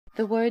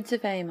The words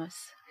of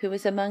Amos, who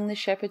was among the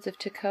shepherds of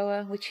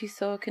Tekoa, which he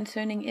saw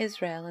concerning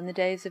Israel in the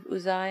days of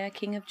Uzziah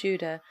king of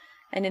Judah,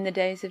 and in the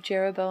days of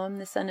Jeroboam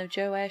the son of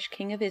Joash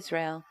king of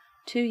Israel,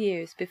 2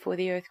 years before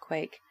the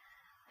earthquake.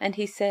 And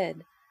he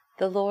said,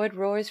 The Lord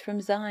roars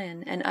from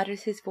Zion, and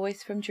utters his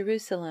voice from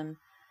Jerusalem.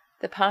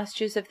 The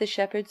pastures of the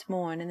shepherds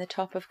mourn, and the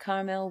top of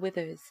Carmel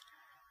withers.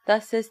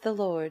 Thus says the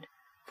Lord,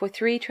 For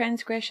 3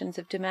 transgressions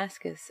of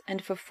Damascus,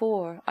 and for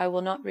 4 I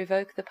will not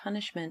revoke the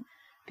punishment,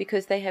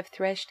 because they have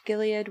threshed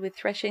Gilead with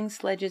threshing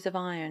sledges of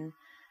iron.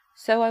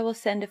 So I will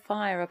send a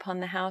fire upon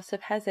the house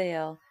of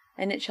Hazael,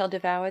 and it shall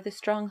devour the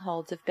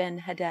strongholds of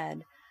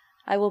Ben-Hadad.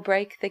 I will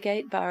break the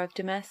gate bar of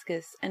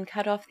Damascus, and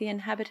cut off the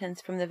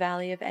inhabitants from the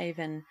valley of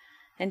Avon,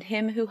 and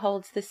him who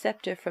holds the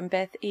scepter from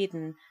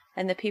Beth-Eden,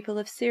 and the people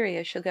of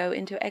Syria shall go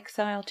into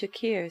exile to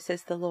Kir,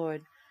 says the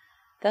Lord.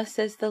 Thus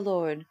says the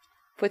Lord,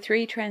 For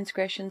 3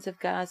 transgressions of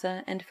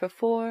Gaza, and for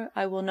 4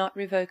 I will not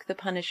revoke the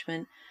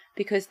punishment,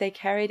 because they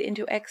carried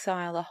into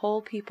exile a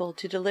whole people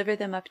to deliver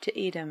them up to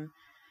Edom.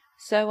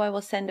 So I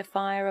will send a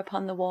fire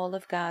upon the wall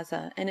of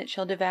Gaza, and it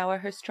shall devour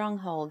her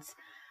strongholds.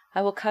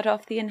 I will cut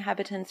off the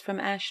inhabitants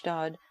from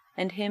Ashdod,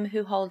 and him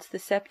who holds the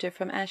scepter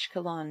from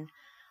Ashkelon.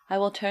 I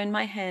will turn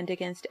my hand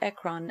against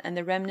Ekron, and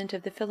the remnant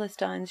of the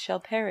Philistines shall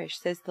perish,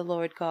 says the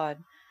Lord God.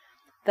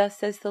 Thus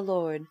says the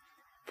Lord,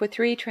 For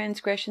 3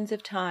 transgressions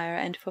of Tyre,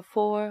 and for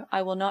 4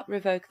 I will not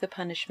revoke the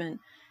punishment,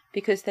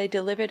 because they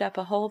delivered up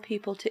a whole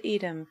people to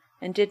Edom,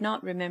 and did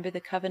not remember the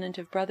covenant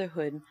of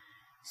brotherhood.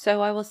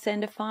 So I will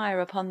send a fire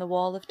upon the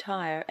wall of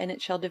Tyre, and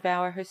it shall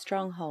devour her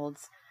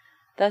strongholds.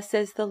 Thus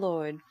says the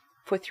Lord,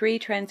 For 3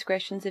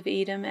 transgressions of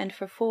Edom, and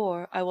for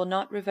 4 I will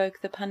not revoke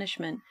the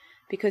punishment,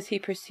 because he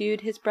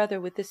pursued his brother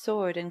with the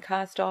sword, and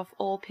cast off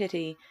all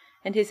pity,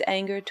 and his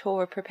anger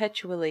tore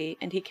perpetually,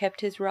 and he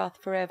kept his wrath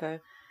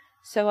forever.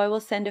 So I will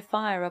send a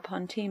fire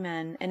upon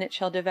Teman, and it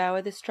shall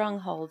devour the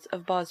strongholds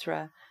of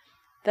Bozrah.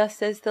 Thus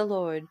says the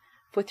Lord,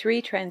 For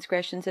 3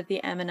 transgressions of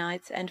the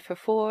Ammonites, and for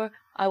 4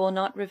 I will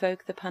not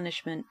revoke the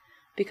punishment,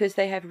 because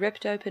they have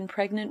ripped open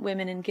pregnant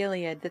women in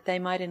Gilead, that they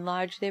might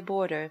enlarge their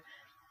border.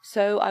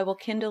 So I will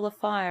kindle a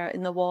fire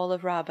in the wall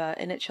of Rabbah,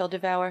 and it shall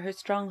devour her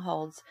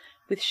strongholds,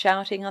 with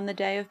shouting on the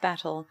day of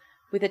battle,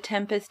 with a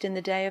tempest in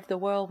the day of the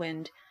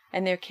whirlwind,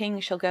 and their king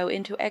shall go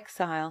into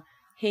exile,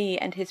 he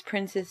and his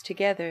princes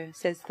together,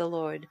 says the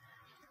Lord.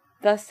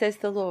 Thus says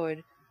the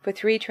Lord, For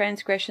 3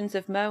 transgressions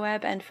of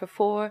Moab, and for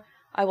 4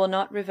 I will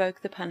not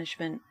revoke the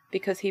punishment,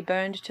 because he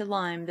burned to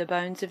lime the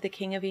bones of the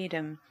king of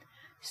Edom.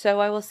 So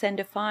I will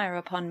send a fire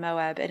upon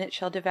Moab, and it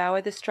shall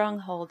devour the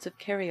strongholds of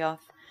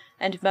Kerioth,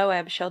 and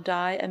Moab shall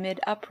die amid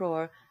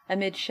uproar,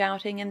 amid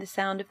shouting and the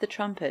sound of the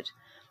trumpet.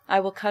 I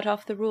will cut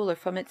off the ruler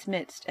from its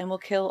midst, and will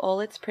kill all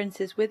its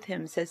princes with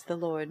him, says the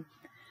Lord.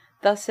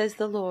 Thus says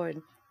the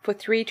Lord, For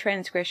 3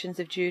 transgressions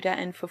of Judah,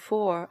 and for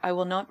 4 I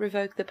will not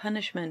revoke the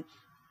punishment,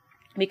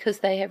 because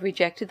they have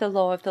rejected the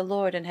law of the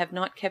Lord, and have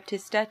not kept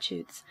his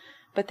statutes,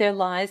 but their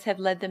lies have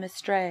led them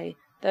astray,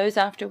 those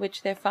after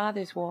which their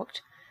fathers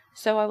walked.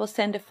 So I will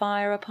send a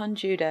fire upon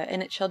Judah,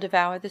 and it shall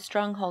devour the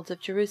strongholds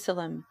of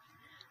Jerusalem.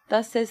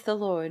 Thus says the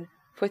Lord,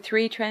 For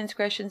 3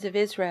 transgressions of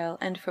Israel,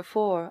 and for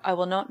 4 I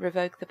will not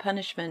revoke the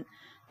punishment,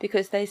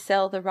 because they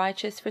sell the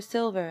righteous for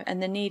silver,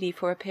 and the needy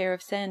for a pair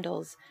of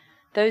sandals,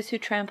 those who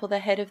trample the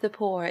head of the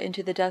poor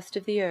into the dust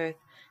of the earth,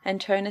 and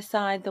turn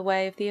aside the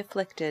way of the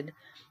afflicted.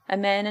 A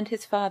man and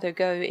his father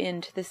go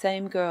in to the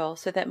same girl,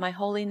 so that my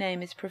holy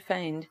name is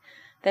profaned.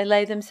 They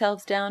lay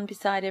themselves down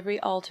beside every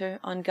altar,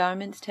 on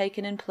garments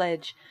taken in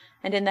pledge,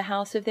 and in the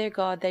house of their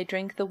God they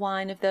drink the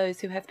wine of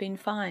those who have been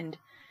fined.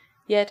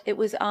 Yet it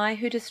was I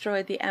who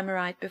destroyed the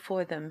Amorite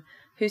before them,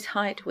 whose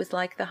height was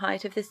like the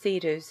height of the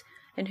cedars,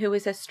 and who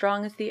was as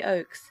strong as the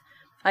oaks.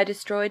 I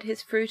destroyed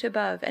his fruit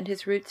above, and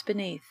his roots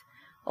beneath.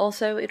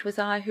 Also it was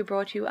I who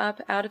brought you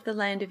up out of the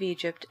land of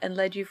Egypt, and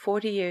led you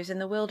 40 years in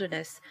the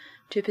wilderness,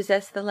 to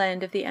possess the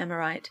land of the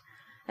Amorite.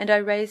 And I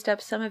raised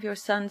up some of your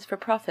sons for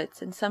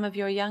prophets, and some of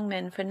your young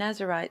men for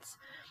Nazarites.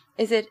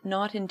 Is it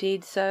not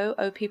indeed so,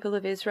 O people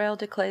of Israel,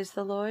 declares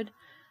the Lord?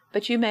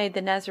 But you made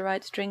the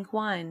Nazarites drink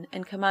wine,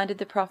 and commanded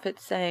the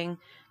prophets, saying,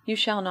 You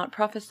shall not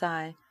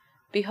prophesy.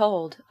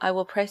 Behold, I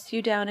will press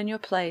you down in your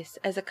place,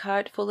 as a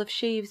cart full of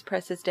sheaves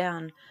presses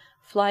down.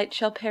 Flight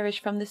shall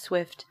perish from the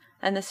swift,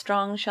 and the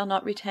strong shall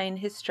not retain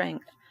his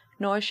strength,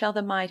 nor shall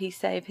the mighty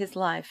save his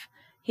life.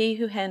 He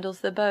who handles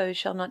the bow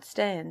shall not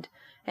stand,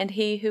 and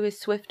he who is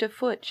swift of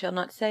foot shall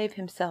not save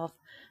himself,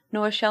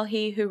 nor shall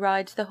he who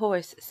rides the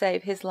horse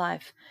save his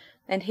life.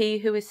 And he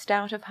who is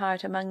stout of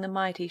heart among the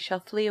mighty shall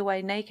flee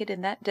away naked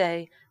in that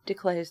day,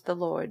 declares the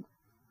Lord.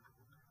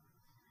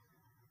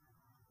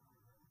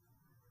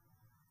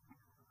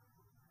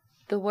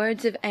 The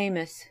words of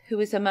Amos, who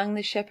was among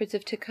the shepherds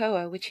of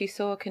Tekoa, which he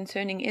saw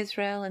concerning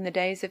Israel in the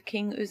days of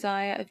King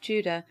Uzziah of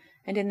Judah,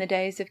 and in the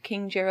days of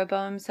King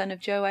Jeroboam son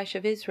of Joash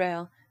of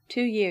Israel,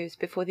 2 years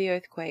before the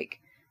earthquake.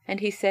 And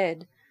he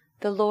said,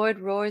 The Lord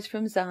roars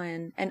from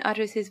Zion, and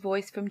utters his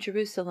voice from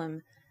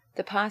Jerusalem.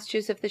 The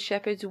pastures of the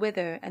shepherds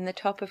wither, and the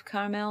top of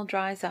Carmel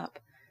dries up.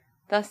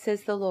 Thus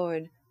says the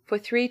Lord, For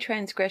 3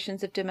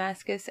 transgressions of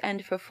Damascus,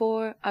 and for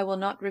 4, I will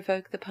not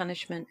revoke the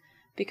punishment,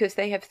 because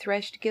they have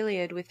threshed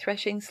Gilead with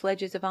threshing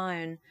sledges of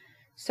iron.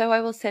 So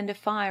I will send a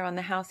fire on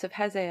the house of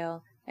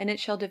Hazael, and it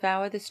shall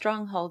devour the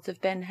strongholds of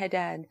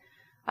Ben-Hadad.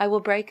 I will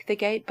break the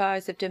gate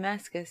bars of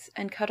Damascus,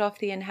 and cut off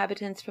the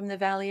inhabitants from the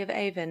valley of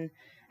Avon,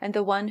 and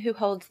the one who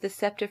holds the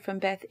scepter from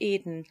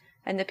Beth-Eden,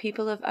 and the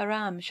people of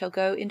Aram shall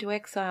go into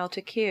exile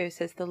to Kir,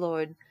 says the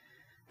Lord.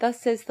 Thus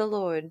says the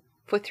Lord,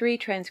 for 3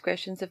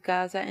 transgressions of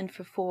Gaza, and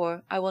for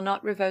 4, I will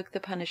not revoke the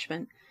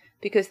punishment,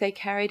 because they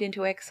carried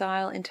into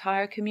exile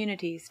entire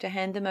communities to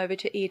hand them over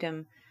to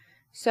Edom.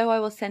 So I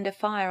will send a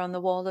fire on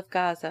the wall of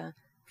Gaza,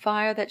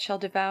 fire that shall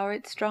devour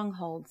its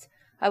strongholds.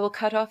 I will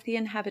cut off the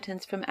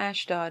inhabitants from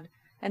Ashdod,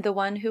 and the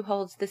one who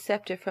holds the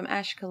scepter from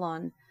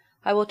Ashkelon.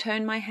 I will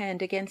turn my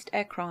hand against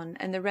Ekron,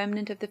 and the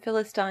remnant of the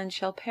Philistines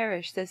shall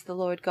perish, says the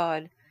Lord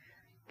God.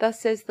 Thus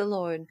says the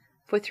Lord,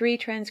 for 3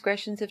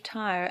 transgressions of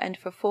Tyre, and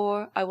for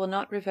 4, I will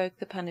not revoke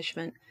the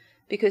punishment,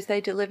 because they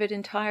delivered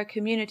entire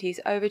communities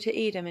over to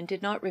Edom and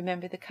did not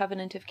remember the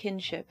covenant of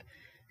kinship.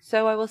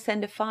 So I will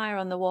send a fire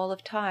on the wall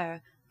of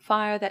Tyre,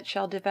 fire that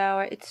shall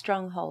devour its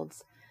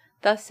strongholds.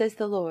 Thus says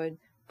the Lord,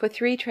 for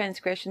 3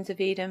 transgressions of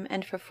Edom,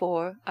 and for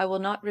 4, I will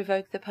not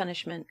revoke the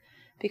punishment,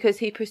 because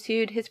he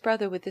pursued his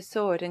brother with the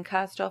sword and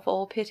cast off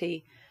all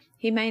pity.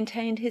 He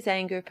maintained his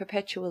anger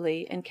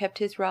perpetually, and kept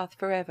his wrath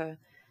forever.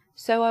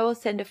 So I will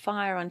send a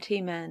fire on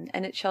Teman,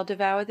 and it shall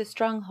devour the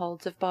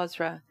strongholds of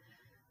Bozrah.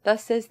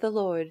 Thus says the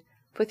Lord,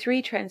 for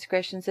 3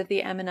 transgressions of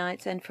the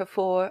Ammonites, and for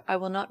 4, I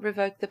will not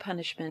revoke the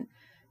punishment,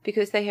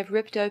 because they have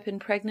ripped open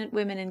pregnant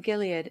women in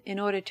Gilead in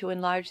order to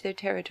enlarge their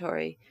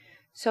territory.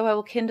 So I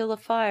will kindle a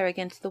fire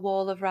against the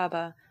wall of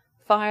Rabbah,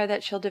 fire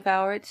that shall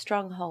devour its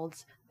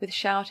strongholds, with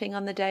shouting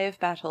on the day of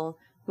battle,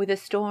 with a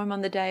storm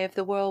on the day of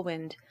the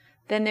whirlwind.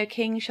 Then their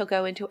king shall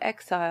go into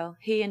exile,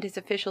 he and his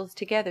officials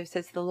together,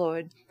 says the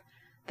Lord.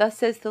 Thus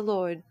says the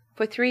Lord,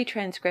 for 3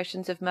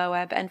 transgressions of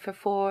Moab, and for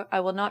 4, I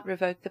will not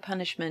revoke the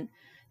punishment,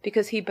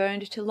 because he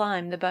burned to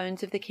lime the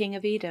bones of the king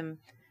of Edom.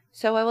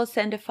 So I will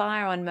send a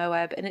fire on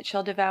Moab, and it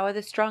shall devour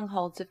the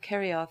strongholds of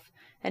Kerioth,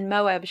 and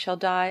Moab shall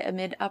die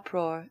amid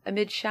uproar,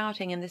 amid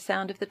shouting and the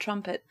sound of the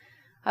trumpet.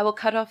 I will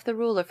cut off the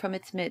ruler from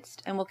its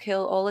midst, and will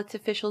kill all its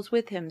officials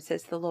with him,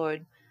 says the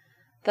Lord.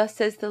 Thus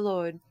says the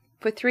Lord,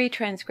 for 3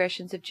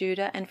 transgressions of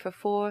Judah, and for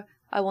 4,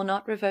 I will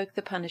not revoke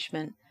the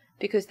punishment,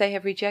 because they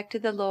have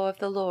rejected the law of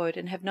the Lord,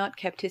 and have not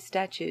kept his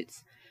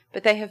statutes.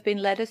 But they have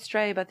been led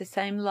astray by the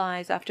same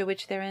lies after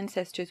which their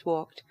ancestors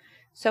walked.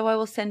 So I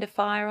will send a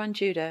fire on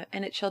Judah,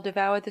 and it shall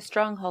devour the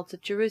strongholds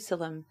of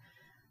Jerusalem.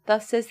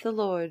 Thus says the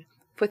Lord,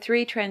 for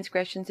 3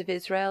 transgressions of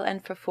Israel,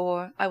 and for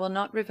 4, I will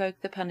not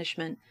revoke the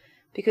punishment,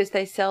 because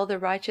they sell the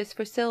righteous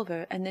for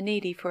silver, and the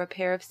needy for a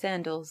pair of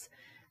sandals.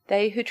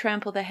 They who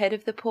trample the head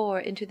of the poor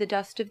into the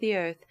dust of the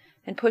earth,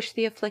 and push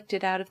the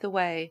afflicted out of the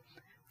way.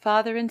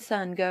 Father and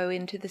son go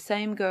into the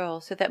same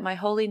girl, so that my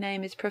holy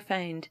name is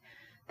profaned.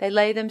 They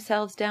lay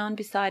themselves down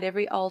beside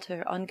every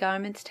altar, on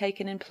garments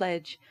taken in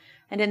pledge,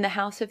 and in the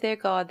house of their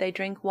God they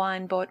drink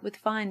wine bought with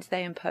fines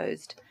they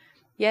imposed.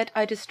 Yet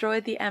I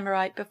destroyed the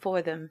Amorite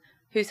before them,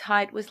 whose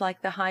height was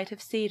like the height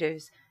of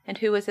cedars, and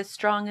who was as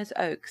strong as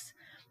oaks.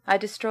 I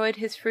destroyed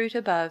his fruit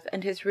above,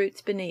 and his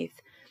roots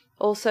beneath.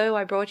 Also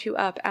I brought you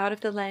up out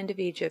of the land of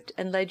Egypt,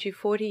 and led you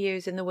 40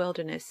 years in the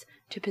wilderness,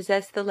 to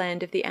possess the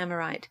land of the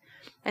Amorite.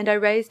 And I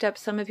raised up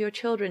some of your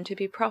children to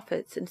be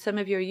prophets, and some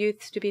of your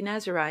youths to be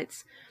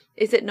Nazarites.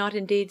 Is it not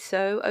indeed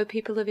so, O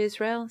people of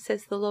Israel,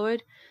 says the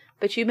Lord?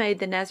 But you made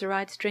the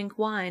Nazarites drink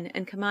wine,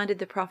 and commanded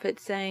the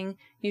prophets, saying,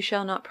 You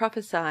shall not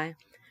prophesy.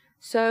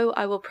 So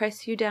I will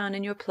press you down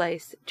in your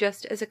place,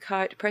 just as a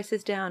cart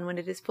presses down when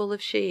it is full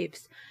of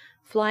sheaves.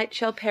 Flight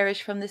shall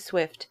perish from the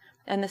swift,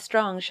 and the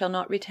strong shall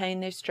not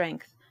retain their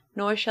strength,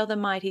 nor shall the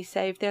mighty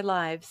save their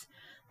lives.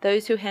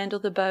 Those who handle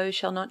the bow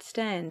shall not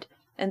stand,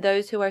 and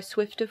those who are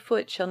swift of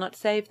foot shall not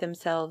save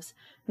themselves,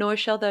 nor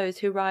shall those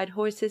who ride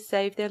horses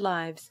save their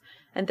lives.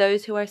 And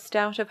those who are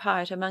stout of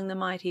heart among the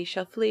mighty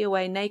shall flee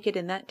away naked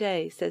in that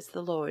day, says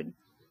the Lord.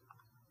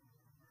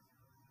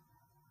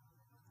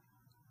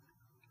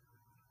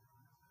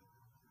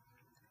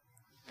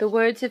 The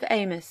words of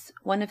Amos,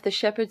 one of the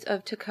shepherds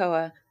of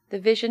Tekoa, the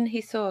vision he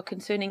saw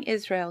concerning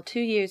Israel 2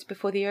 years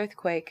before the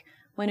earthquake,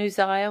 when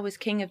Uzziah was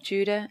king of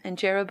Judah and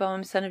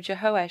Jeroboam son of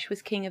Jehoash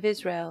was king of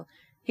Israel.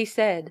 He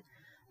said,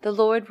 The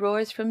Lord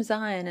roars from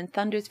Zion and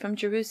thunders from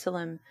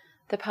Jerusalem.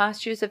 The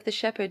pastures of the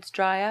shepherds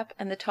dry up,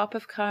 and the top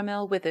of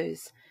Carmel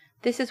withers.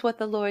 This is what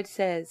the Lord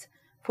says,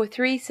 For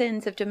 3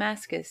 sins of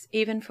Damascus,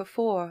 even for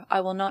 4,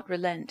 I will not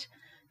relent.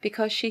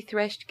 Because she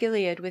threshed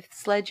Gilead with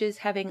sledges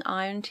having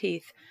iron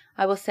teeth,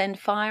 I will send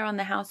fire on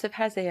the house of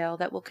Hazael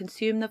that will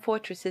consume the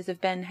fortresses of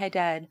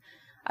Ben-Hadad.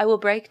 I will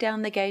break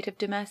down the gate of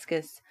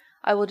Damascus.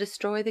 I will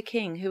destroy the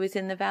king who is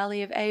in the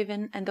valley of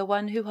Avon, and the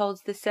one who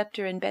holds the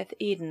scepter in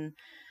Beth-Eden.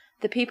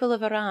 The people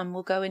of Aram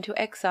will go into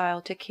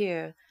exile to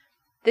Kir.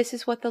 This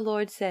is what the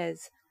Lord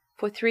says,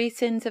 For 3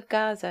 sins of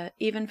Gaza,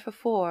 even for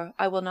 4,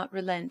 I will not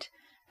relent,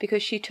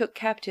 because she took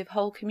captive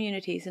whole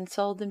communities and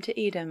sold them to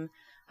Edom.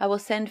 I will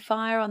send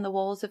fire on the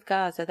walls of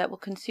Gaza that will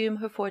consume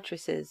her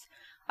fortresses.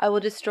 I will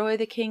destroy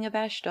the king of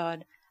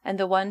Ashdod, and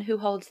the one who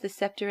holds the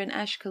scepter in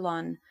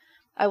Ashkelon.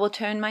 I will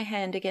turn my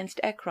hand against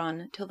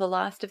Ekron, till the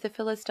last of the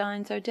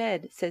Philistines are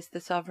dead, says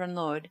the sovereign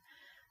Lord.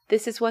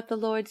 This is what the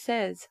Lord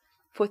says: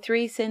 For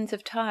 3 sins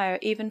of Tyre,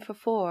 even for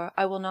 4,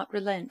 I will not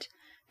relent,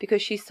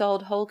 because she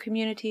sold whole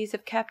communities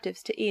of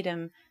captives to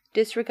Edom,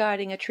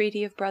 disregarding a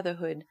treaty of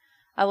brotherhood.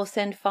 I will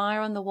send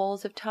fire on the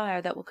walls of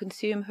Tyre that will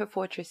consume her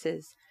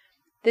fortresses.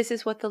 This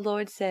is what the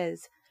Lord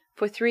says: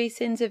 For 3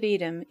 sins of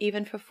Edom,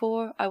 even for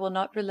 4, I will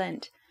not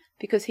relent,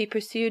 because he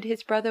pursued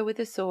his brother with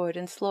a sword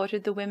and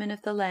slaughtered the women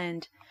of the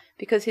land,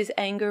 because his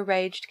anger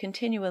raged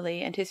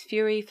continually and his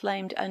fury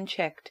flamed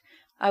unchecked.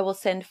 I will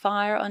send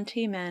fire on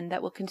Teman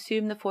that will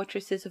consume the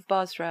fortresses of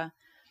Bozrah.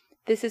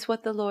 This is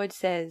what the Lord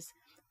says: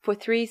 For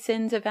 3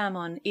 sins of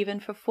Ammon, even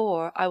for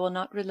 4, I will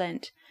not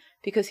relent,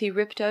 because he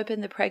ripped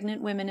open the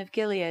pregnant women of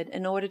Gilead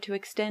in order to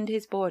extend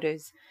his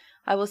borders.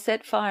 I will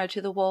set fire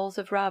to the walls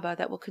of Rabbah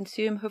that will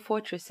consume her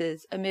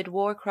fortresses, amid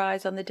war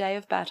cries on the day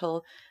of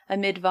battle,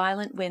 amid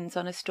violent winds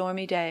on a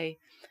stormy day.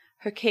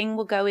 Her king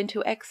will go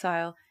into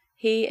exile,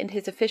 he and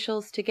his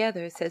officials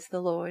together, says the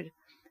Lord.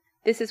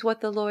 This is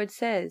what the Lord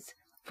says: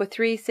 For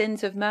 3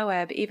 sins of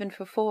Moab, even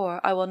for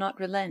 4, I will not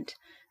relent,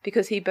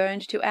 because he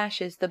burned to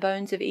ashes the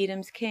bones of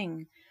Edom's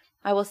king.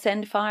 I will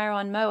send fire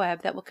on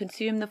Moab that will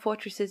consume the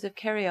fortresses of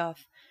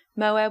Kerioth.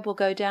 Moab will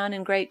go down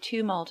in great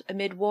tumult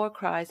amid war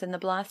cries and the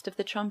blast of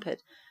the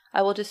trumpet.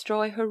 I will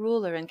destroy her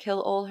ruler and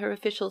kill all her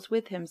officials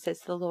with him,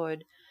 says the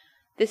Lord.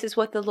 This is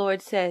what the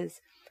Lord says: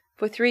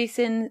 For 3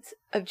 sins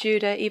of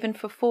Judah, even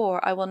for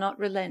 4, I will not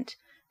relent,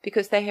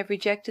 because they have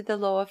rejected the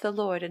law of the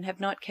Lord and have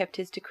not kept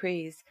his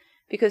decrees,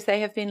 because they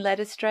have been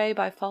led astray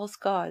by false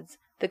gods,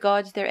 the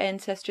gods their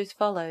ancestors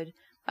followed.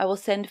 I will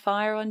send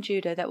fire on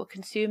Judah that will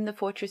consume the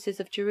fortresses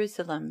of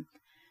Jerusalem.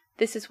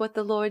 This is what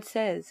the Lord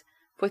says: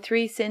 For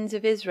 3 sins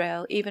of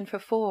Israel, even for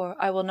 4,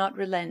 I will not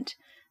relent.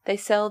 They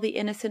sell the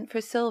innocent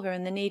for silver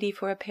and the needy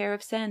for a pair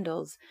of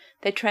sandals.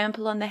 They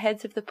trample on the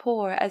heads of the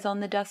poor as on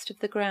the dust of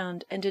the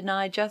ground, and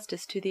deny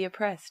justice to the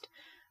oppressed.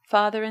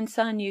 Father and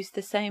son use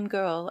the same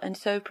girl, and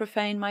so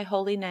profane my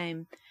holy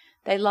name.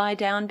 They lie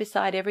down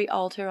beside every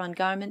altar on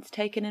garments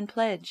taken in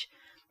pledge.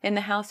 In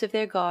the house of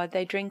their God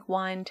they drink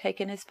wine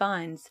taken as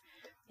fines.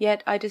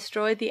 Yet I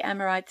destroyed the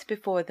Amorites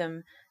before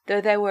them,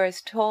 though they were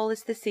as tall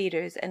as the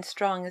cedars and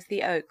strong as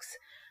the oaks.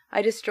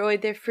 I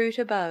destroyed their fruit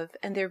above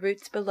and their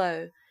roots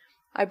below.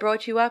 I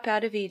brought you up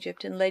out of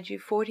Egypt and led you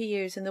 40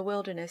 years in the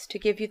wilderness to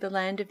give you the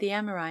land of the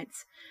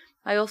Amorites.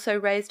 I also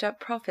raised up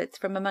prophets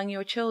from among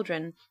your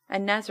children,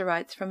 and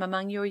Nazarites from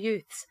among your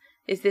youths.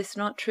 Is this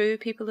not true,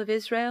 people of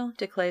Israel?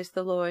 Declares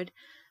the Lord.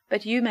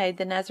 But you made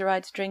the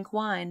Nazarites drink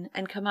wine,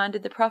 and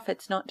commanded the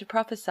prophets not to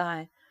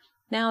prophesy.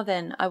 Now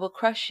then, I will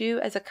crush you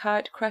as a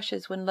cart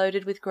crushes when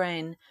loaded with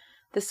grain.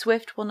 The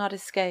swift will not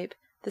escape,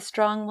 the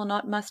strong will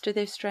not muster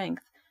their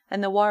strength,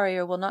 and the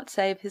warrior will not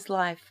save his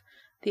life.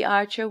 The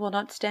archer will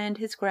not stand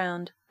his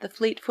ground, the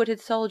fleet-footed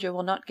soldier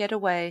will not get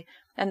away,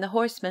 and the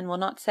horseman will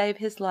not save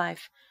his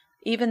life.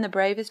 Even the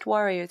bravest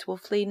warriors will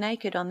flee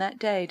naked on that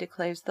day,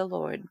 declares the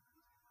Lord.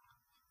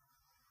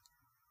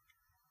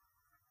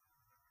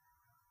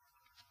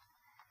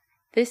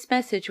 This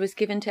message was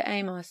given to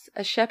Amos,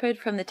 a shepherd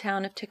from the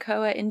town of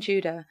Tekoa in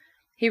Judah.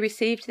 He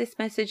received this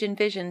message in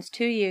visions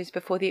 2 years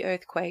before the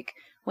earthquake,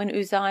 when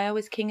Uzziah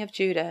was king of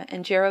Judah,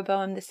 and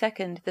Jeroboam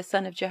II, the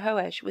son of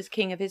Jehoash, was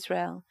king of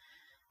Israel.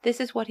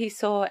 This is what he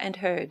saw and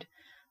heard.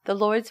 The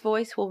Lord's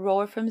voice will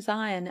roar from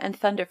Zion, and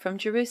thunder from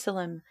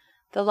Jerusalem.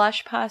 The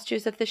lush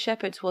pastures of the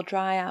shepherds will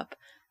dry up.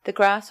 The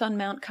grass on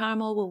Mount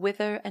Carmel will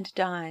wither and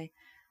die.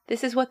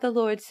 This is what the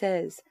Lord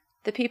says: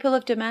 The people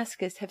of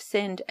Damascus have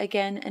sinned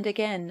again and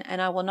again, and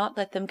I will not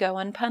let them go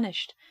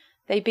unpunished.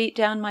 They beat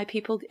down my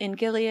people in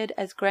Gilead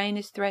as grain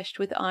is threshed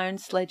with iron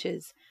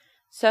sledges.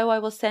 So I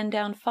will send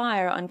down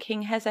fire on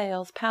King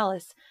Hazael's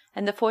palace,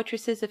 and the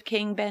fortresses of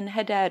King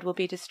Ben-Hadad will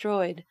be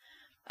destroyed.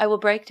 I will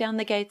break down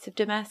the gates of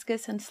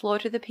Damascus and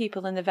slaughter the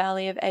people in the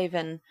valley of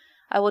Avon.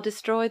 I will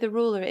destroy the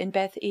ruler in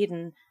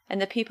Beth-Eden,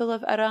 and the people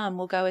of Aram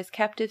will go as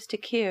captives to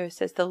Kir,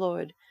 says the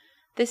Lord.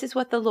 This is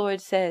what the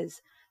Lord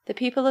says: The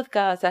people of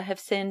Gaza have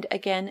sinned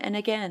again and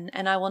again,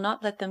 and I will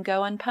not let them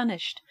go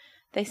unpunished.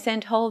 They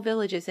sent whole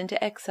villages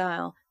into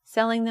exile,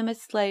 selling them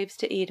as slaves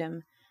to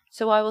Edom.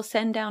 So I will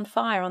send down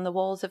fire on the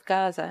walls of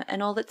Gaza,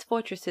 and all its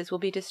fortresses will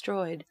be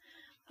destroyed.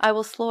 I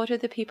will slaughter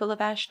the people of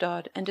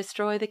Ashdod, and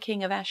destroy the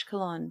king of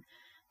Ashkelon.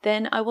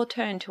 Then I will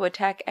turn to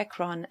attack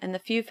Ekron, and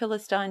the few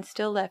Philistines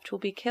still left will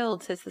be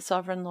killed, says the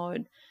sovereign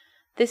Lord.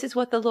 This is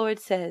what the Lord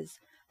says: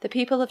 The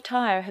people of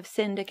Tyre have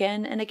sinned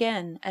again and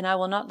again, and I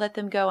will not let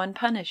them go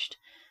unpunished.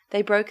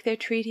 They broke their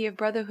treaty of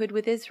brotherhood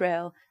with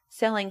Israel,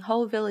 selling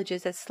whole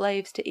villages as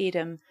slaves to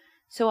Edom.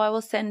 So I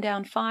will send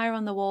down fire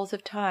on the walls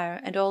of Tyre,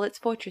 and all its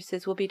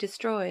fortresses will be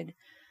destroyed.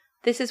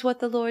 This is what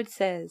the Lord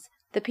says: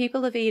 The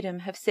people of Edom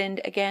have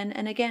sinned again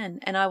and again,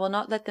 and I will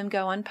not let them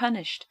go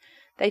unpunished.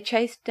 They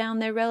chased down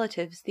their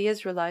relatives, the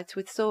Israelites,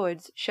 with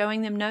swords,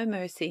 showing them no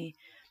mercy.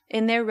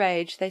 In their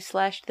rage they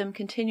slashed them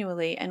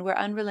continually, and were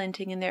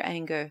unrelenting in their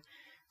anger.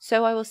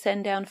 So I will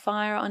send down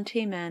fire on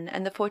Teman,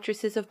 and the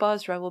fortresses of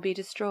Bozrah will be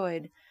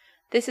destroyed.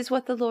 This is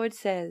what the Lord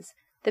says.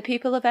 The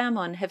people of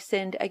Ammon have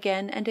sinned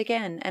again and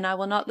again, and I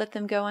will not let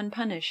them go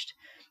unpunished.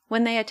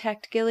 When they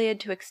attacked Gilead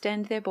to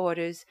extend their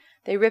borders,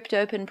 they ripped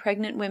open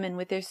pregnant women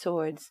with their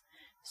swords.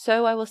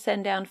 So I will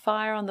send down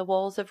fire on the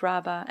walls of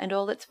Rabbah, and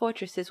all its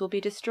fortresses will be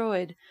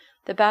destroyed.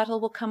 The battle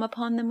will come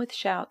upon them with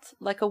shouts,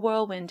 like a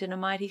whirlwind in a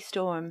mighty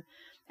storm.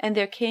 And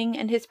their king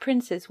and his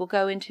princes will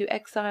go into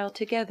exile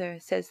together,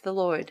 says the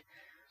Lord.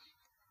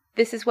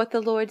 This is what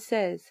the Lord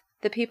says.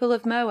 The people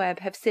of Moab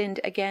have sinned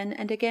again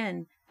and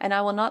again, and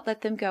I will not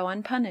let them go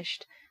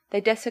unpunished. They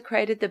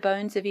desecrated the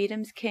bones of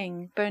Edom's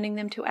king, burning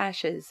them to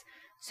ashes.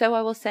 So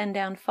I will send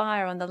down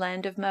fire on the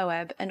land of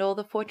Moab, and all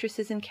the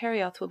fortresses in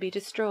Kerioth will be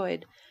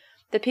destroyed.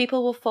 The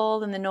people will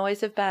fall in the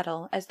noise of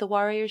battle, as the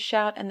warriors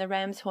shout and the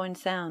ram's horn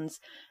sounds,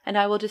 and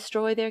I will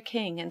destroy their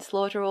king and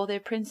slaughter all their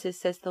princes,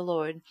 says the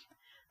Lord.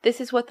 This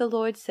is what the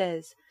Lord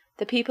says.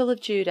 The people of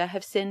Judah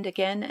have sinned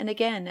again and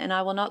again, and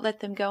I will not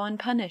let them go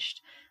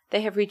unpunished.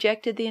 They have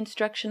rejected the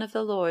instruction of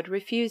the Lord,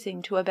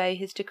 refusing to obey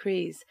his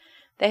decrees.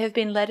 They have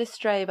been led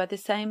astray by the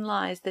same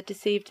lies that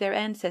deceived their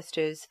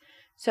ancestors.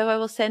 So I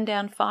will send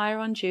down fire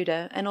on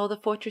Judah, and all the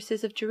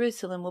fortresses of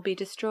Jerusalem will be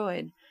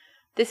destroyed.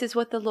 This is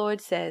what the Lord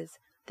says.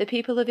 The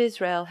people of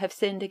Israel have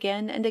sinned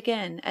again and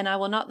again, and I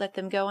will not let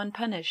them go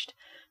unpunished.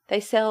 They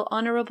sell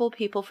honorable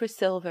people for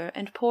silver,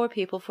 and poor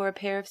people for a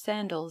pair of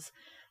sandals.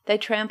 They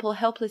trample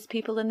helpless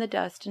people in the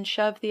dust, and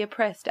shove the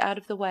oppressed out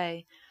of the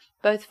way.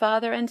 Both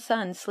father and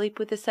son sleep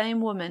with the same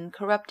woman,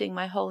 corrupting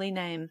my holy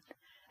name.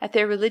 At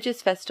their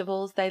religious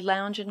festivals they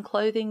lounge in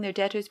clothing their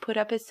debtors put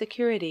up as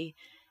security.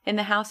 In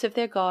the house of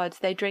their gods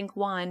they drink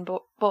wine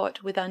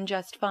bought with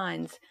unjust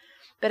fines.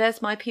 But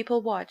as my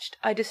people watched,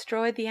 I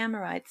destroyed the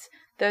Amorites,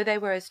 though they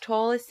were as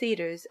tall as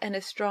cedars and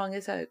as strong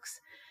as oaks.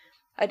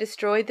 I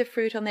destroyed the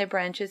fruit on their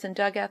branches and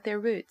dug out their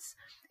roots.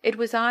 It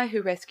was I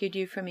who rescued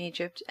you from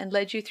Egypt and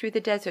led you through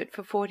the desert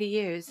for 40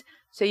 years,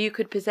 so you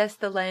could possess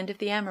the land of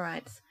the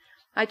Amorites.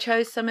 I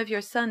chose some of your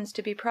sons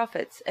to be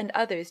prophets and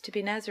others to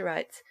be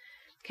Nazirites.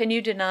 Can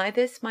you deny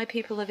this, my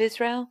people of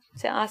Israel?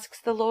 Asks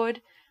the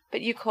Lord.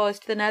 But you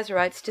caused the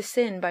Nazirites to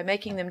sin by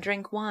making them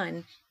drink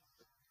wine,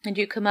 and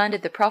you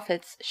commanded the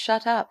prophets,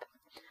 "Shut up."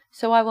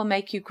 So I will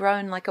make you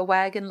groan like a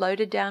wagon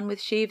loaded down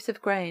with sheaves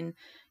of grain.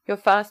 Your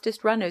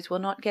fastest runners will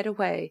not get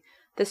away.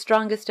 The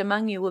strongest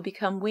among you will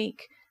become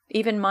weak.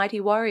 Even mighty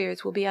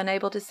warriors will be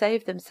unable to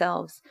save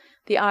themselves.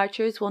 The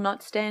archers will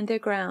not stand their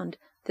ground.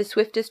 The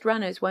swiftest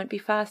runners won't be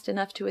fast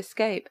enough to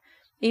escape.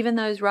 Even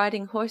those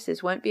riding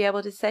horses won't be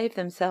able to save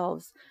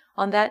themselves.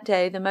 On that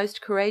day the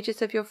most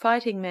courageous of your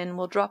fighting men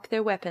will drop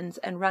their weapons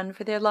and run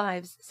for their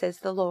lives, says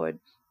the Lord.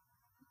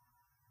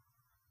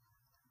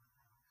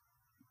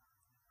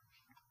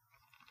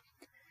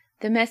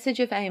 The message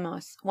of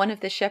Amos, one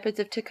of the shepherds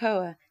of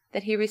Tekoa,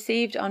 that he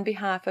received on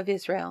behalf of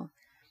Israel.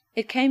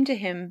 It came to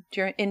him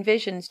in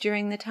visions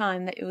during the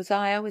time that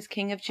Uzziah was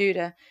king of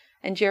Judah,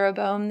 and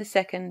Jeroboam the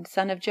second,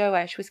 son of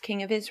Joash, was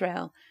king of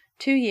Israel,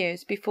 2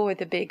 years before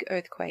the big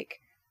earthquake.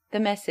 The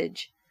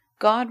message: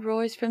 God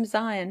roars from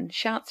Zion,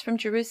 shouts from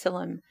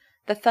Jerusalem.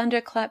 The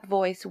thunderclap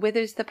voice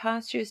withers the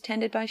pastures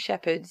tended by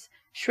shepherds,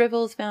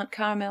 shrivels Mount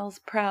Carmel's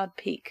proud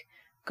peak.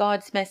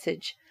 God's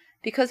message: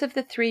 because of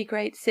the 3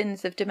 great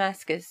sins of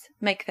Damascus,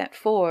 make that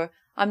 4,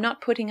 I'm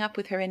not putting up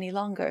with her any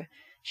longer.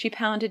 She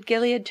pounded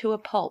Gilead to a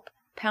pulp,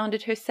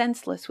 pounded her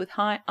senseless with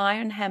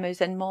iron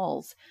hammers and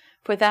mauls.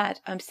 For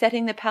that, I'm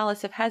setting the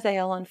palace of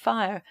Hazael on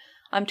fire.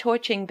 I'm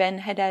torching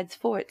Ben-Hadad's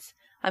forts.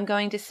 I'm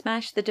going to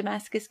smash the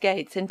Damascus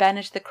gates and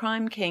banish the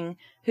crime king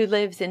who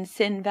lives in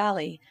Sin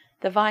Valley,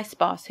 the vice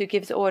boss who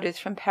gives orders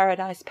from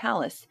Paradise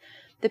Palace.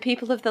 The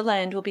people of the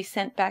land will be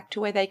sent back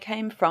to where they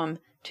came from,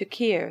 to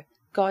Kir,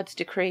 God's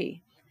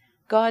decree.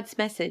 God's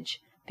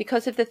message: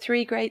 because of the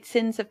 3 great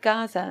sins of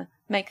Gaza,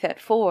 make that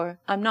 4,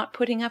 I'm not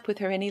putting up with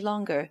her any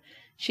longer.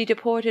 She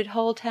deported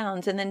whole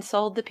towns and then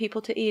sold the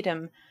people to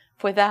Edom.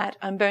 For that,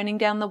 I'm burning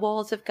down the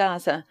walls of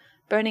Gaza,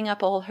 burning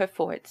up all her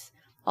forts.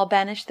 I'll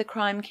banish the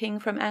crime king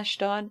from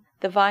Ashdod,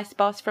 the vice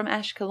boss from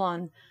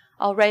Ashkelon.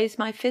 I'll raise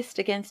my fist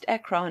against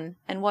Ekron,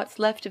 and what's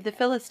left of the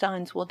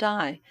Philistines will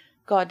die.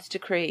 God's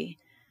decree.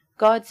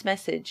 God's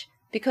message: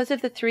 because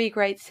of the 3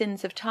 great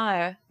sins of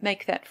Tyre,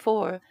 make that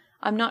 4,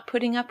 I'm not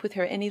putting up with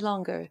her any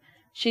longer.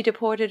 She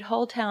deported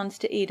whole towns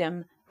to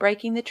Edom,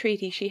 breaking the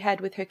treaty she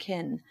had with her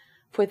kin.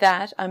 For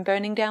that, I'm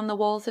burning down the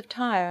walls of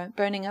Tyre,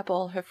 burning up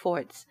all her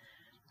forts.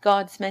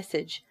 God's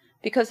message: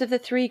 because of the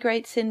 3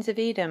 great sins of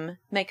Edom,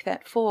 make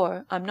that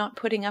 4, I'm not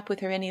putting up with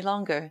her any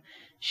longer.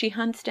 She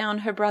hunts down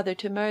her brother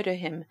to murder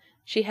him.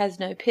 She has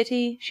no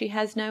pity, she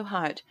has no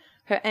heart.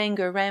 Her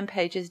anger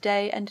rampages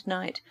day and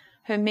night.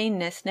 Her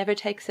meanness never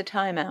takes a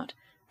time out.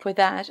 For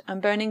that,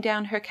 I'm burning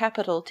down her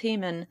capital,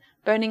 Teman,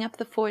 burning up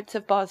the forts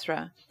of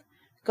Bozrah.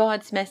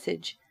 God's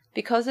message: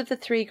 because of the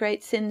 3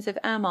 great sins of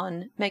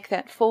Ammon, make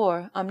that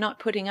 4, I'm not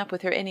putting up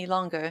with her any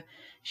longer.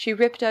 She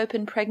ripped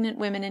open pregnant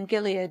women in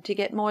Gilead to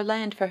get more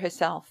land for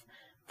herself.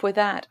 For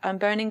that I'm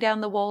burning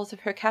down the walls of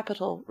her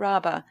capital,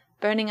 Rabbah,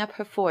 burning up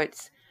her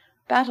forts.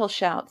 Battle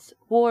shouts,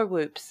 war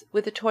whoops,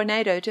 with a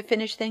tornado to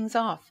finish things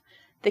off.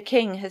 The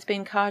king has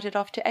been carted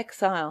off to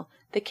exile,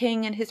 the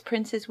king and his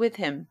princes with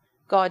him.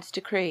 God's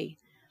decree.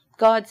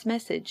 God's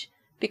message.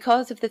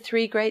 Because of the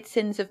 3 great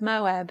sins of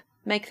Moab,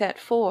 make that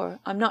 4,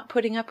 I'm not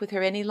putting up with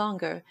her any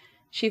longer.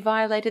 She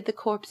violated the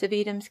corpse of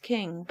Edom's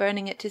king,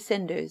 burning it to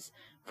cinders.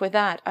 For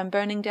that I'm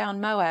burning down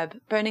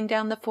Moab, burning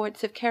down the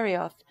forts of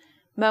Kerioth.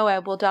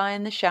 Moab will die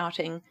in the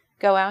shouting,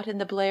 go out in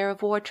the blare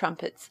of war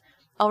trumpets.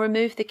 I'll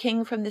remove the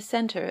king from the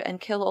center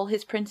and kill all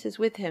his princes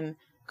with him.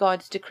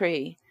 God's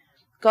decree.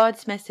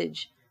 God's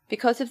message.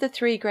 Because of the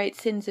 3 great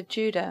sins of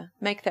Judah,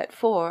 make that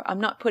 4, I'm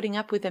not putting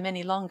up with them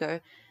any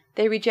longer.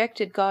 They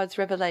rejected God's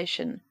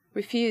revelation,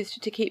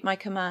 refused to keep my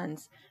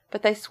commands,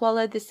 but they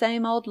swallowed the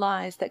same old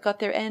lies that got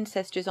their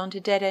ancestors onto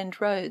dead-end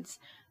roads.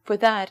 For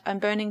that I'm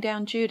burning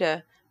down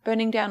Judah,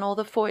 burning down all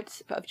the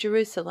forts of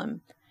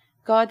Jerusalem.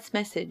 God's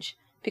message.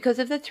 Because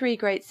of the 3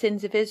 great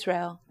sins of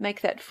Israel,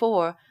 make that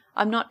 4,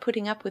 I'm not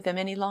putting up with them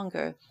any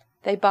longer.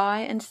 They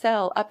buy and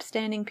sell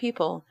upstanding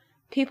people.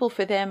 People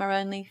for them are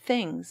only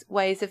things,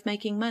 ways of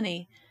making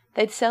money.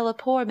 They'd sell a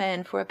poor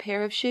man for a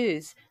pair of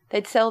shoes.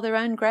 They'd sell their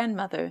own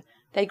grandmother.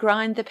 They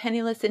grind the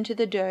penniless into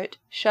the dirt,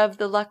 shove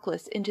the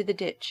luckless into the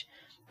ditch.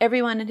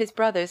 Everyone and his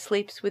brother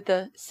sleeps with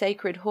the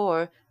sacred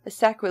whore, a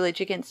sacrilege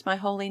against my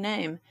holy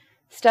name.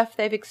 Stuff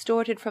they've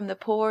extorted from the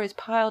poor is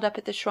piled up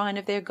at the shrine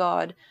of their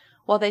God,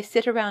 while they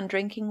sit around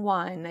drinking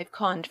wine they've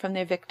conned from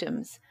their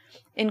victims.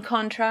 In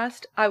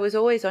contrast, I was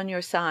always on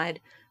your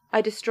side.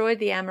 I destroyed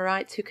the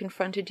Amorites who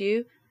confronted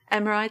you,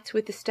 Amorites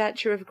with the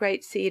stature of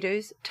great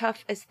cedars,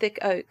 tough as thick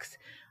oaks.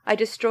 I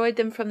destroyed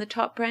them from the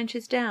top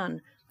branches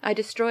down. I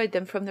destroyed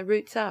them from the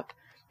roots up.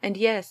 And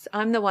yes,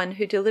 I'm the one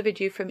who delivered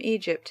you from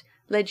Egypt,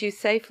 led you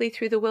safely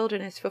through the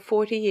wilderness for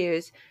 40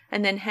 years,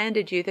 and then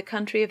handed you the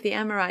country of the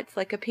Amorites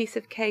like a piece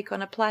of cake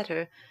on a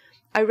platter.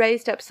 I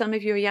raised up some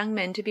of your young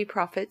men to be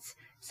prophets,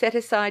 set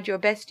aside your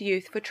best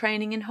youth for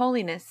training in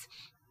holiness.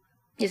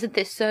 Isn't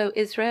this so,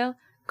 Israel?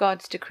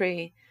 God's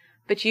decree.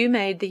 But you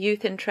made the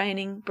youth in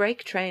training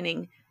break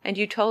training, and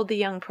you told the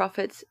young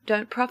prophets,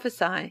 don't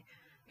prophesy.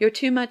 You're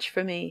too much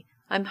for me.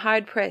 I'm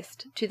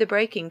hard-pressed, to the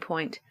breaking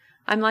point.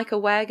 I'm like a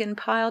wagon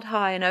piled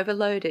high and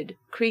overloaded,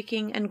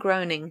 creaking and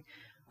groaning.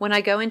 When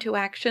I go into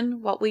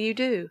action, what will you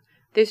do?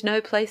 There's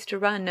no place to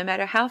run, no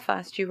matter how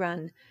fast you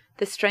run.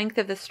 The strength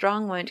of the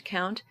strong won't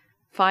count.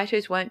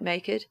 Fighters won't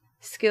make it.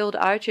 Skilled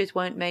archers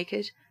won't make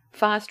it.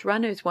 Fast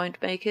runners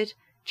won't make it.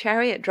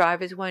 Chariot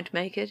drivers won't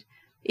make it.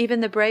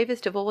 Even the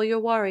bravest of all your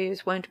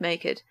warriors won't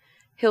make it.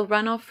 He'll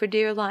run off for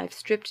dear life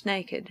stripped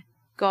naked.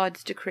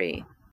 God's decree.